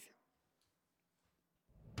queda la noticia.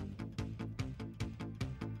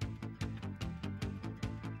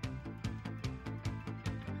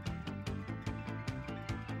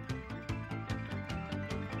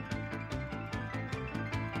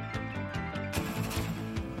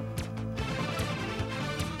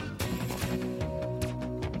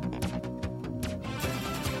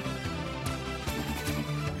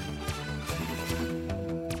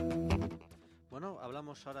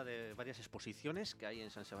 Hablamos ahora de varias exposiciones que hay en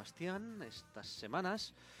San Sebastián estas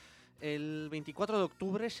semanas. El 24 de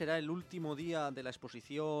octubre será el último día de la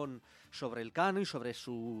exposición sobre Elcano y sobre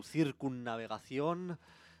su circunnavegación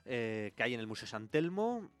que hay en el Museo San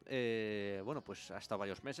Telmo. Bueno, pues ha estado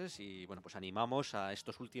varios meses y bueno, pues animamos a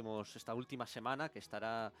esta última semana, que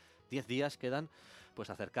estará 10 días quedan, pues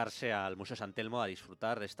acercarse al Museo San Telmo a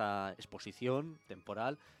disfrutar de esta exposición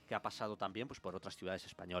temporal que ha pasado también pues por otras ciudades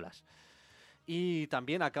españolas. Y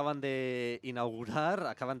también acaban de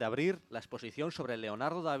abrir la exposición sobre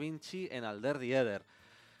Leonardo da Vinci en Alderdi-eder.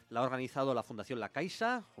 La ha organizado la Fundación La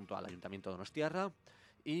Caixa, junto al Ayuntamiento de Donostiarra,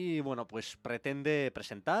 y bueno, pues pretende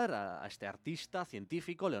presentar a este artista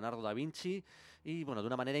científico, Leonardo da Vinci, y bueno, de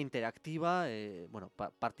una manera interactiva,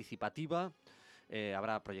 participativa.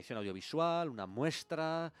 Habrá proyección audiovisual, una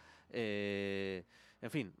muestra, en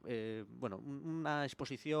fin, bueno, una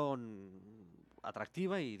exposición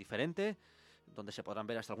atractiva y diferente, donde se podrán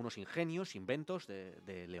ver hasta algunos ingenios, inventos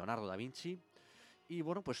de Leonardo da Vinci. Y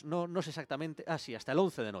bueno, pues no sé exactamente... sí, hasta el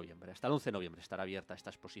 11 de noviembre. Hasta el 11 de noviembre estará abierta esta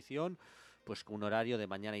exposición, pues con un horario de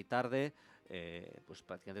mañana y tarde, pues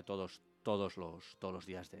prácticamente todos los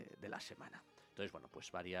días de la semana. Entonces, bueno, pues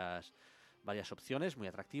varias opciones muy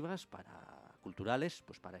atractivas, culturales,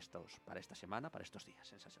 pues para esta semana, para estos días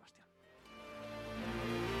en San Sebastián.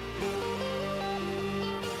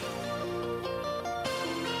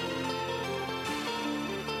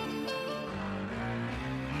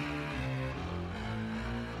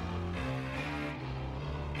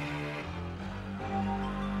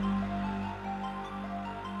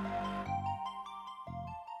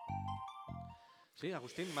 Sí,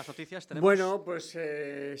 Agustín, ¿más noticias tenemos? Bueno, pues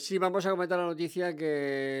sí, vamos a comentar la noticia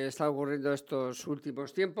que está ocurriendo estos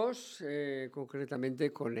últimos tiempos,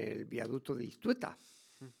 concretamente con el viaducto de Iztueta,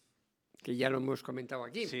 que ya lo hemos comentado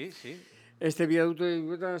aquí. Sí, sí. Este viaducto de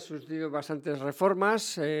Iztueta ha sufrido bastantes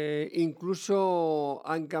reformas, incluso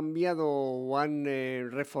han cambiado o han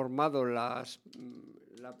reformado la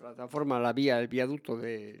plataforma, la vía, el viaducto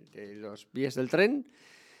de los vías del tren,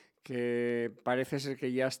 que parece ser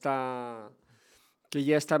que ya está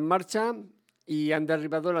en marcha, y han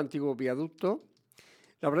derribado el antiguo viaducto.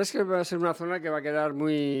 La verdad es que va a ser una zona que va a quedar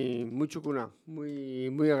muy, muy chucuna, muy,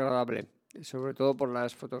 muy agradable, sobre todo por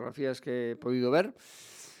las fotografías que he podido ver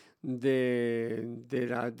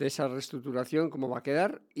de esa reestructuración, cómo va a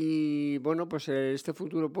quedar. Y bueno, pues este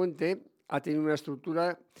futuro puente ha tenido una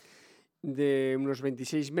estructura de unos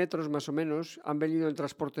 26 metros más o menos. Han venido en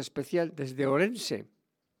transporte especial desde Orense.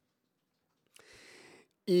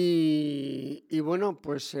 Y bueno,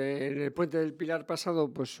 pues en el puente del Pilar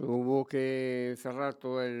pasado pues hubo que cerrar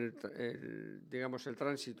todo el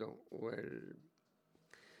tránsito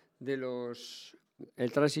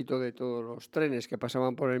el tránsito de todos los trenes que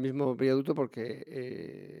pasaban por el mismo viaducto,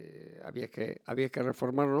 porque había que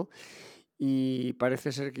reformarlo, y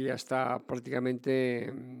parece ser que ya está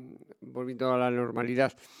prácticamente volviendo a la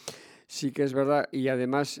normalidad. Sí que es verdad, y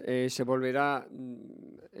además se volverá,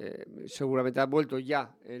 seguramente ha vuelto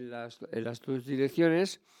ya en las dos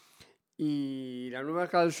direcciones, y la nueva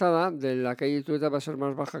calzada de la calle Iztueta va a ser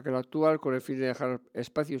más baja que la actual, con el fin de dejar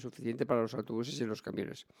espacio suficiente para los autobuses y los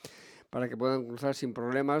camiones, para que puedan cruzar sin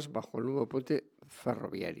problemas bajo el nuevo puente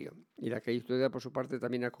ferroviario. Y la calle Iztueta, por su parte,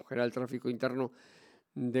 también acogerá el tráfico interno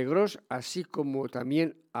de Gros, así como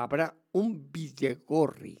también habrá un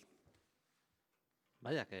bidegorri.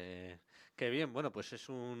 Vaya, que bien. Bueno, pues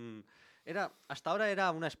hasta ahora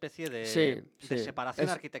era una especie de separación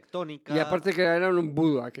arquitectónica. Y aparte que era un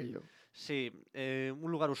embudo aquello. Sí,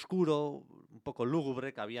 un lugar oscuro, un poco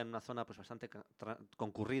lúgubre, que había en una zona pues bastante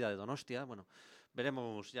concurrida de Donostia. Bueno,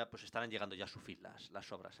 veremos, ya pues estarán llegando ya a su fin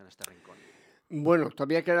las obras en este rincón. Bueno,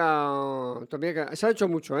 todavía queda, se ha hecho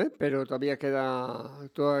mucho, pero todavía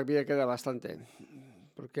queda bastante,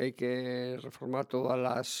 porque hay que reformar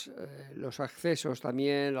todos los accesos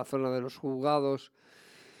también, la zona de los juzgados,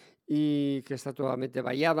 y que está totalmente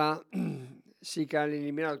vallada. sí que han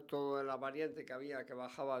eliminado toda la variante que había, que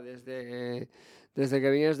bajaba desde que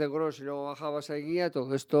venías de Gros y luego bajabas a Guía.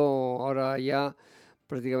 Todo esto ahora ya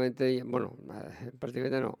prácticamente, bueno,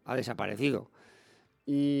 prácticamente no, ha desaparecido.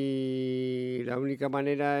 Y la única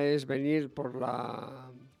manera es venir por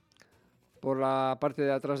la parte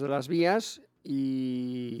de atrás de las vías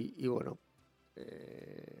y bueno,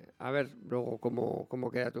 a ver luego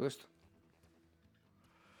cómo queda todo esto.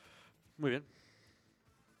 Muy bien.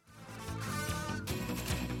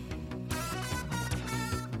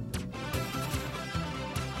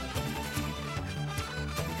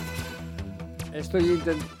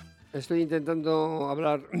 Estoy intentando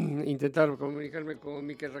intentar comunicarme con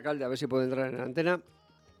Miquel Recalde, a ver si puede entrar en la antena,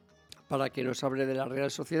 para que nos hable de la Real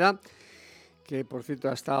Sociedad, que por cierto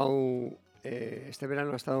ha estado, este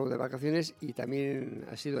verano ha estado de vacaciones y también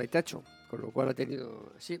ha sido a Itacho, con lo cual ha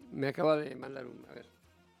tenido... Sí, me acaba de mandar un... A ver.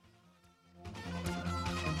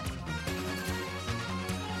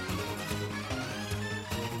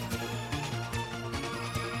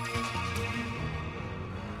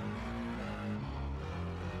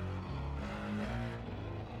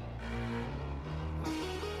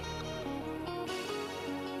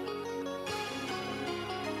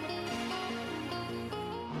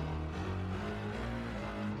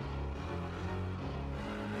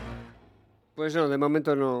 Pues no, de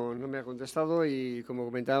momento no me ha contestado y como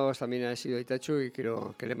comentábamos también ha sido Itacho y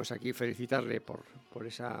queremos aquí felicitarle por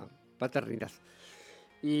esa paternidad.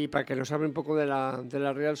 Y para que nos hable un poco de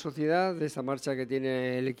la Real Sociedad, de esta marcha que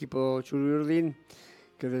tiene el equipo Txuri-urdin,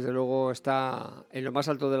 que desde luego está en lo más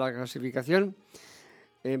alto de la clasificación,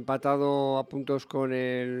 empatado a puntos con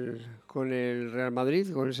el Real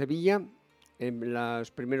Madrid, con el Sevilla, en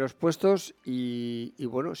los primeros puestos y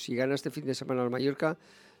bueno, si gana este fin de semana al Mallorca,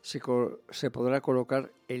 se podrá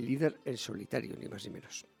colocar el líder en solitario, ni más ni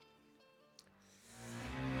menos.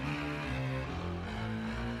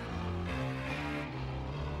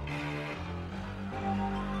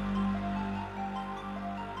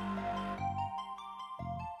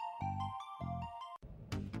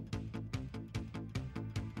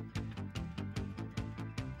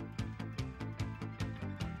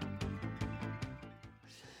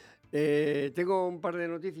 Tengo un par de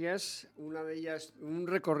noticias, una de ellas un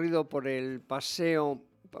recorrido por el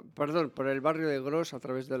por el barrio de Gros a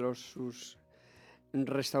través de sus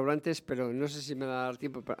restaurantes, pero no sé si me va a dar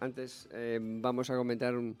tiempo. Antes vamos a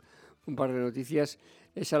comentar un par de noticias.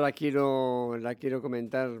 Esa la quiero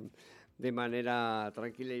comentar de manera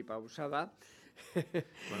tranquila y pausada.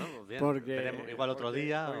 Bueno, bien, veremos igual otro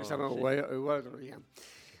día. Igual otro día.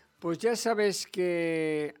 Pues ya sabes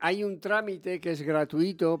que hay un trámite que es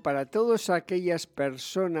gratuito para todas aquellas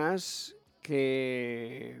personas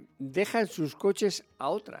que dejan sus coches a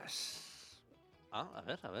otras. A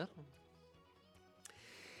ver.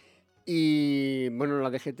 Y bueno,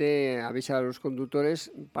 la DGT avisa a los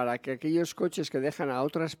conductores para que aquellos coches que dejan a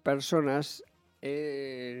otras personas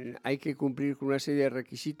hay que cumplir con una serie de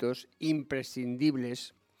requisitos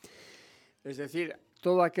imprescindibles. Es decir,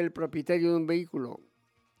 todo aquel propietario de un vehículo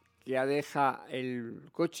que deja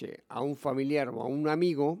el coche a un familiar o a un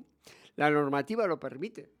amigo, la normativa lo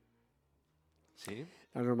permite. Sí.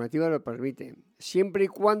 La normativa lo permite, siempre y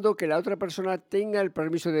cuando que la otra persona tenga el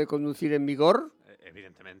permiso de conducir en vigor.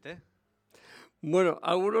 Evidentemente. Bueno,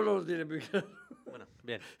 algunos los tienen vigor. Bueno,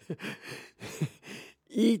 bien.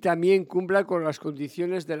 Y también cumpla con las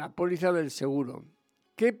condiciones de la póliza del seguro.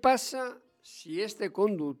 ¿Qué pasa si este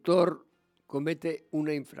conductor comete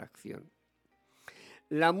una infracción?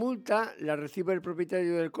 ¿La multa la recibe el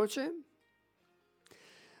propietario del coche?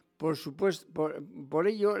 Por supuesto, por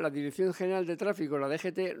ello, la Dirección General de Tráfico, la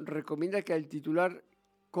DGT, recomienda que el titular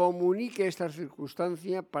comunique esta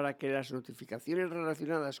circunstancia para que las notificaciones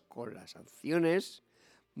relacionadas con las sanciones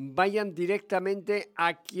vayan directamente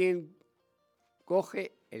a quien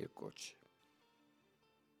coge el coche.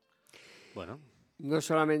 Bueno. No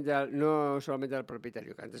solamente al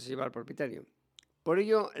propietario, que antes se lleva al propietario. Por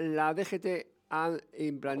ello, la DGT ha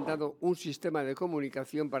implantado un sistema de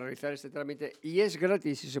comunicación para realizar este trámite y es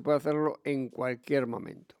gratis y se puede hacerlo en cualquier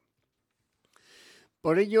momento.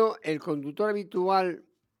 Por ello, el conductor habitual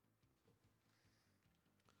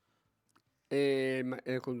se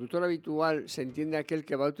entiende aquel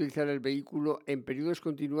que va a utilizar el vehículo en periodos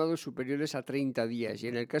continuados superiores a 30 días y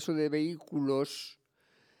en el caso de vehículos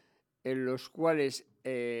en los cuales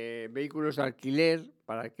vehículos de alquiler,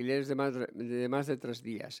 para alquileres de más de 3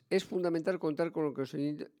 días. Es fundamental contar con el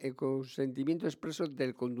consentimiento expreso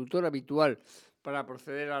del conductor habitual para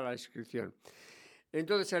proceder a la inscripción.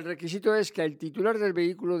 Entonces, el requisito es que el titular del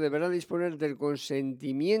vehículo deberá disponer del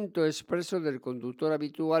consentimiento expreso del conductor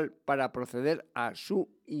habitual para proceder a su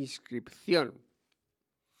inscripción.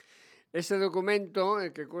 Este documento, en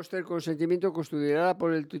el que consta el consentimiento, custodiará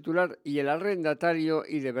por el titular y el arrendatario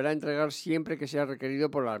y deberá entregar siempre que sea requerido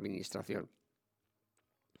por la Administración.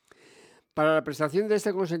 Para la prestación de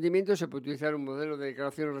este consentimiento se puede utilizar un modelo de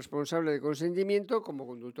declaración responsable de consentimiento como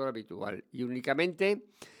conductor habitual y únicamente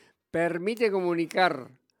permite comunicar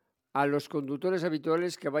a los conductores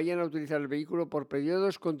habituales que vayan a utilizar el vehículo por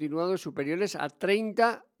periodos continuados superiores a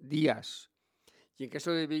 30 días. Y en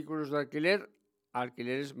caso de vehículos de alquiler,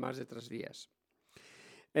 alquileres más de 3 días.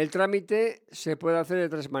 El trámite se puede hacer de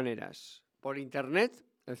 3 maneras. Por internet,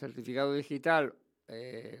 el certificado digital,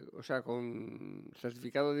 con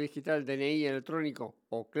certificado digital DNI electrónico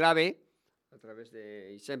o clave, a través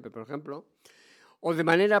de ISEMPE, por ejemplo, o de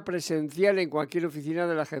manera presencial en cualquier oficina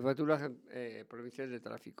de la Jefatura Provincial de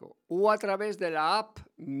Tráfico, o a través de la app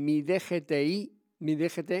Mi DGT,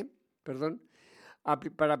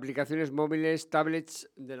 para aplicaciones móviles, tablets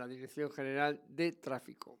de la Dirección General de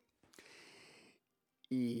Tráfico.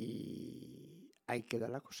 Y ahí queda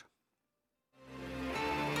la cosa.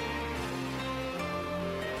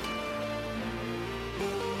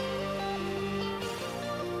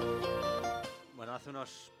 Bueno, hace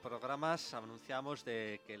unos programas anunciamos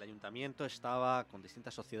de que el ayuntamiento estaba con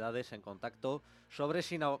distintas sociedades en contacto sobre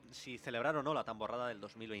si celebrar o no la Tamborrada del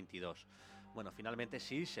 2022. Bueno, finalmente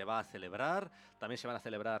sí, se va a celebrar. También se van a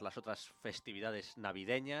celebrar las otras festividades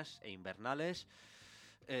navideñas e invernales.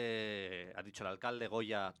 Ha dicho el alcalde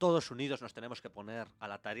Goya, todos unidos nos tenemos que poner a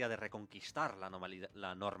la tarea de reconquistar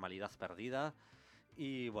la normalidad perdida.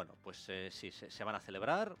 Y bueno, pues sí, se van a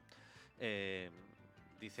celebrar.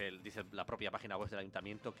 Dice la propia página web del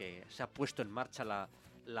ayuntamiento que se ha puesto en marcha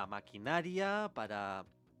la maquinaria para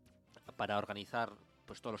organizar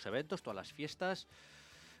pues todos los eventos, todas las fiestas.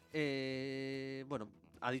 Bueno,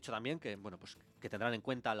 ha dicho también que tendrán en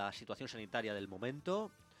cuenta la situación sanitaria del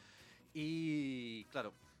momento y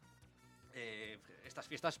claro, estas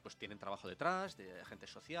fiestas pues tienen trabajo detrás de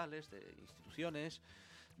agentes sociales, de instituciones,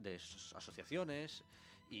 de asociaciones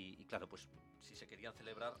y claro, pues si se querían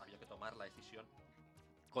celebrar había que tomar la decisión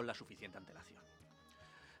con la suficiente antelación.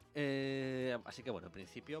 Así que bueno, en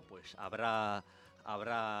principio pues habrá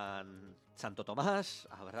Santo Tomás,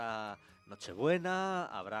 habrá Nochebuena,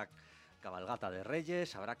 habrá cabalgata de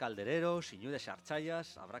Reyes, habrá caldereros, iñudes y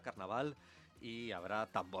archayas, habrá carnaval y habrá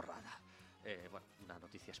tamborrada. Bueno, una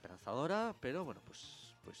noticia esperanzadora, pero bueno,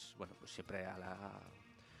 pues siempre a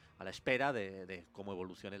la espera de cómo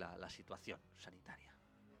evolucione la situación sanitaria.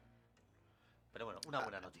 Pero bueno, una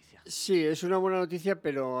buena noticia. Sí, es una buena noticia,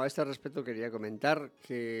 pero a este respecto quería comentar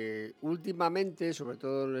que últimamente, sobre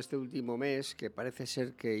todo en este último mes, que parece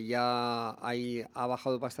ser que ya ha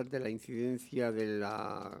bajado bastante la incidencia de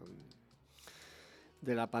la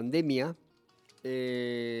pandemia,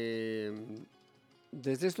 desde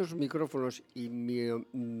estos micrófonos y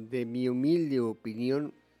de mi humilde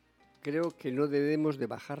opinión, creo que no debemos de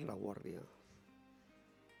bajar la guardia.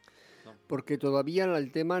 Porque todavía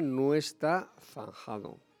el tema no está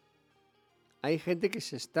zanjado. Hay gente que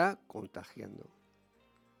se está contagiando.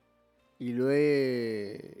 Y lo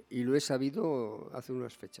he sabido hace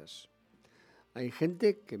unas fechas. Hay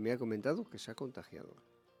gente que me ha comentado que se ha contagiado.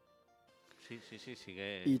 Sí,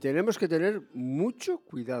 sigue. Y tenemos que tener mucho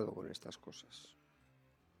cuidado con estas cosas.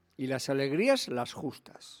 Y las alegrías, las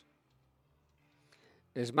justas.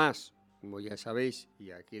 Es más, como ya sabéis,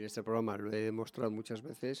 y aquí en este programa lo he demostrado muchas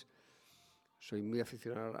veces, soy muy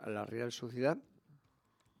aficionado a la Real Sociedad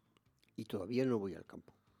y todavía no voy al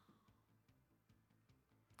campo.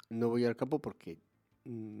 No voy al campo porque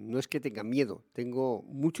no es que tenga miedo, tengo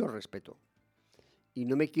mucho respeto. Y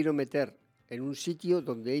no me quiero meter en un sitio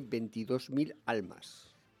donde hay 22.000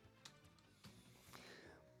 almas.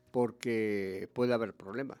 Porque puede haber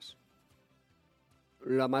problemas.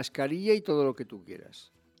 La mascarilla y todo lo que tú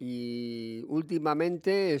quieras. Y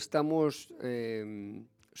últimamente estamos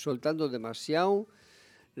soltando demasiado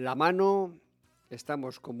la mano,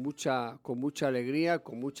 estamos con mucha alegría,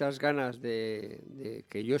 con muchas ganas de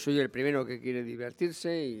que yo soy el primero que quiere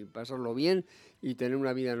divertirse y pasarlo bien y tener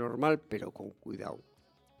una vida normal, pero con cuidado.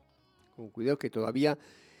 Con cuidado que todavía,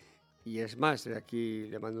 y es más, de aquí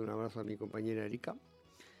le mando un abrazo a mi compañera Erika,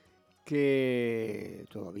 que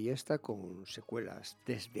todavía está con secuelas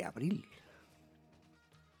desde abril.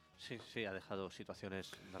 Sí, ha dejado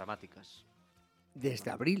situaciones dramáticas.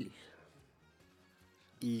 Desde abril.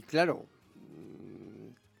 Y claro,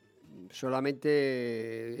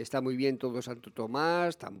 solamente está muy bien todo Santo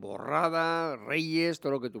Tomás, Tamborrada, Reyes,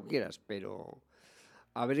 todo lo que tú quieras, pero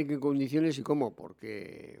a ver en qué condiciones y cómo,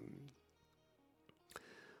 porque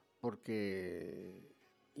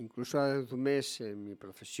incluso hace un mes en mi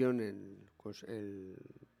profesión, el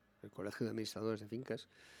Colegio de Administradores de Fincas,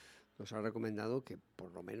 nos ha recomendado que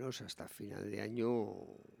por lo menos hasta final de año,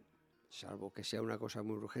 salvo que sea una cosa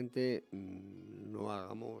muy urgente, no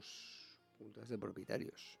hagamos juntas de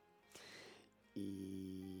propietarios.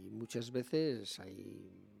 Y muchas veces hay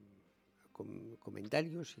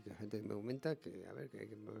comentarios y que la gente me comenta que, a ver, que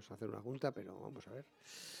vamos a hacer una junta, pero vamos a ver,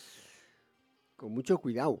 con mucho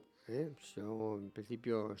cuidado, ¿eh? Yo en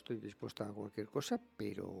principio estoy dispuesta a cualquier cosa,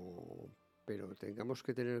 pero tengamos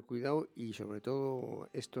que tener cuidado y sobre todo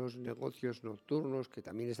estos negocios nocturnos, que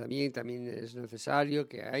también es necesario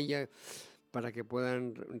que haya para que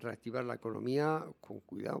puedan reactivar la economía, con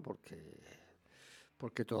cuidado,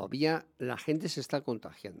 porque todavía la gente se está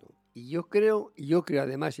contagiando. Y yo creo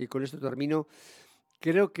además, y con esto termino,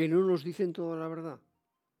 creo que no nos dicen toda la verdad.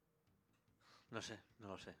 No sé, no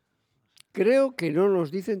lo sé. Creo que no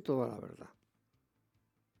nos dicen toda la verdad.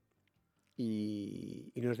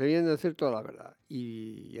 Y nos debían decir toda la verdad.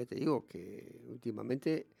 Y ya te digo que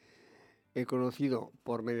últimamente he conocido,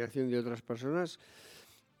 por mediación de otras personas,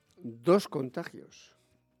 2 contagios.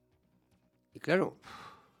 Y claro,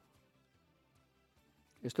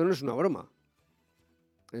 esto no es una broma.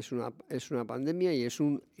 Es una pandemia y es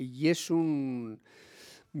un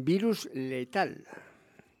virus letal.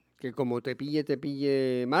 Que como te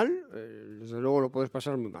pille mal, desde luego lo puedes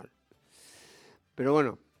pasar muy mal. Pero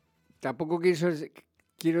bueno, tampoco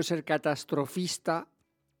quiero ser catastrofista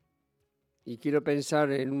y quiero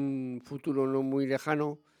pensar en un futuro no muy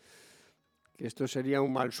lejano, que esto sería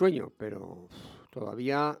un mal sueño, pero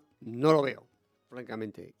todavía no lo veo,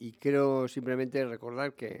 francamente. Y quiero simplemente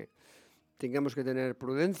recordar que tengamos que tener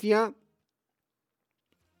prudencia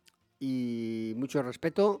y mucho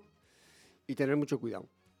respeto y tener mucho cuidado.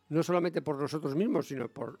 No solamente por nosotros mismos, sino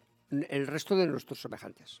por el resto de nuestros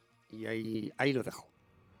semejantes. Y ahí lo dejo.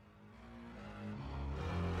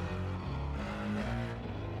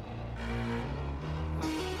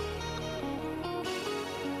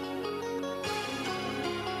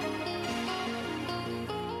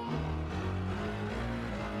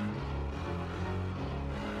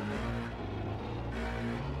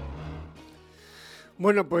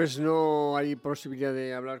 Bueno, pues no hay posibilidad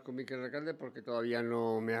de hablar con Miquel Recalde porque todavía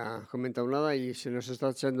no me ha comentado nada y se nos está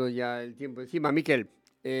echando ya el tiempo encima. Miquel,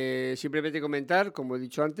 simplemente comentar, como he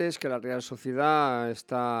dicho antes, que la Real Sociedad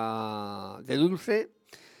está de dulce,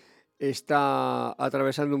 está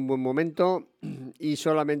atravesando un buen momento y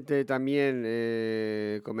solamente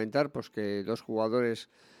también comentar pues, que 2 jugadores,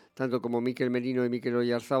 tanto como Mikel Merino y Mikel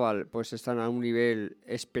Oyarzábal, pues están a un nivel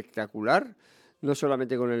espectacular. No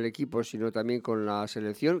solamente con el equipo, sino también con la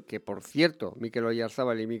selección, que por cierto, Mikel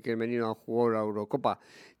Oyarzábal y Mikel Merino han jugado la Eurocopa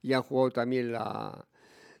y han jugado también la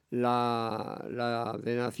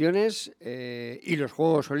de Naciones y los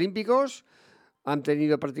Juegos Olímpicos. Han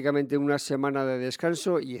tenido prácticamente una semana de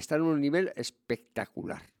descanso y están en un nivel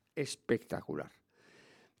espectacular, espectacular.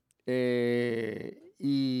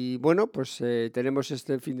 Y bueno, pues tenemos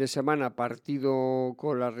este fin de semana partido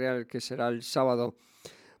con la Real, que será el sábado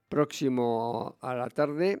próximo a la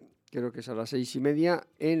tarde, creo que es a las 6:30,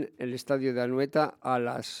 en el estadio de Anoeta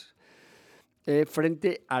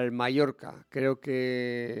frente al Mallorca. Creo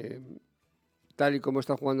que tal y como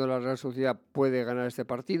está jugando la Real Sociedad puede ganar este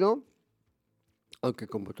partido, aunque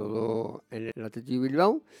como todo en el Athletic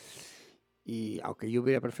Bilbao, y aunque yo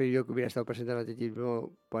hubiera preferido que hubiera estado presente el Athletic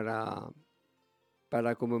Bilbao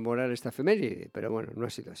para conmemorar esta efeméride, pero bueno, no ha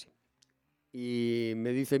sido así. Y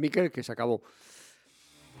me dice Mikel que se acabó.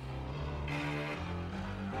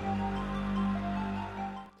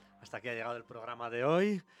 Hasta aquí ha llegado el programa de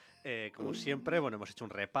hoy. Como siempre, bueno, hemos hecho un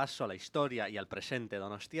repaso a la historia y al presente de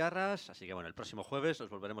donostiarras, así que bueno, el próximo jueves nos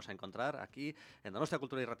volveremos a encontrar aquí en Donostia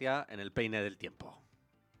Cultura y Ratia en el Peine del Tiempo.